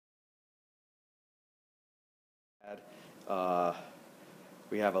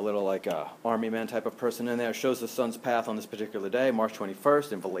We have a little like army man type of person in there. It shows the sun's path on this particular day, March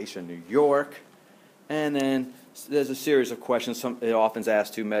 21st, in Valatia, New York. And then there's a series of questions. It often is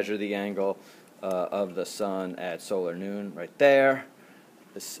asked to measure the angle of the sun at solar noon right there.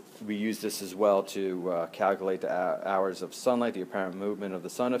 We use this as well to calculate the hours of sunlight, the apparent movement of the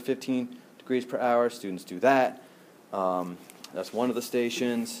sun at 15 degrees per hour. Students do that. That's one of the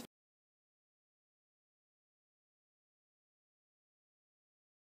stations.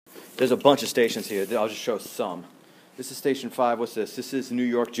 There's a bunch of stations here. I'll just show some. This is Station 5. What's this? This is New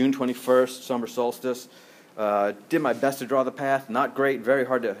York, June 21st, summer solstice. Did my best to draw the path. Not great. Very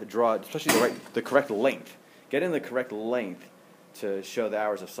hard to draw, especially the correct length. Getting the correct length to show the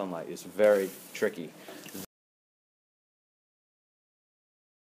hours of sunlight is very tricky.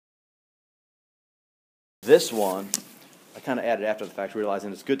 This one, I kind of added after the fact,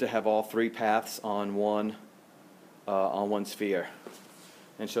 realizing it's good to have all three paths on one sphere.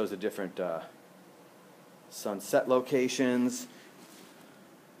 And shows the different sunset locations.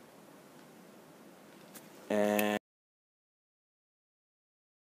 And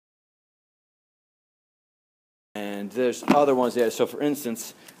there's other ones there. So for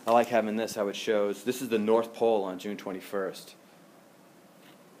instance, I like having this, how it shows, this is the North Pole on June 21st.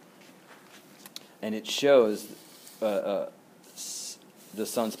 And it shows the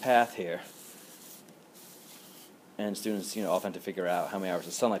sun's path here. And students, often to figure out how many hours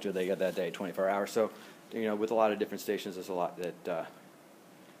of sunlight do they get that day, 24 hours. So, with a lot of different stations, there's a lot that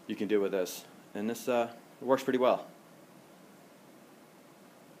you can do with this. And this works pretty well.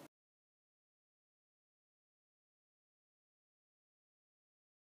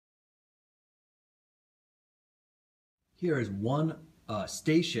 Here is one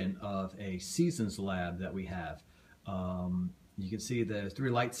station of a seasons lab that we have. You can see the 3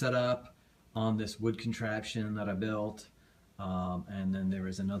 lights set up on this wood contraption that I built, and then there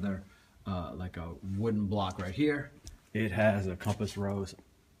is another like a wooden block right here. It has a compass rose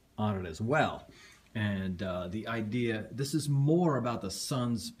on it as well, and the idea, this is more about the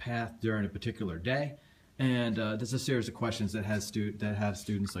sun's path during a particular day, and there's a series of questions that have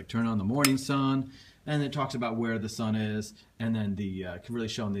students like turn on the morning sun, and it talks about where the sun is, and then the really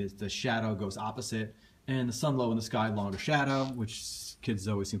showing the shadow goes opposite, and the sun low in the sky, longer shadow, which kids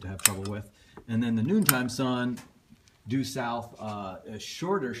always seem to have trouble with. And then the noontime sun, due south, a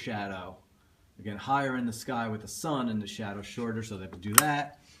shorter shadow. Again, higher in the sky with the sun and the shadow shorter, so they have to do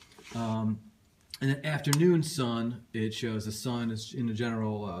that. And then afternoon sun, it shows the sun is in the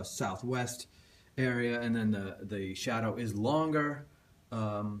general southwest area, and then the shadow is longer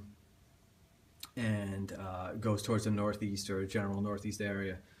and goes towards the northeast or general northeast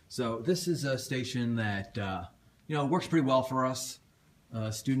area. So this is a station that works pretty well for us.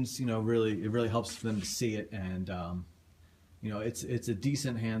 Students, it really helps them to see it, and it's a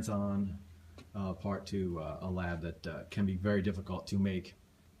decent hands-on part to a lab that can be very difficult to make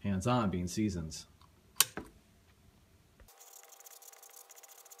hands-on, being seasons.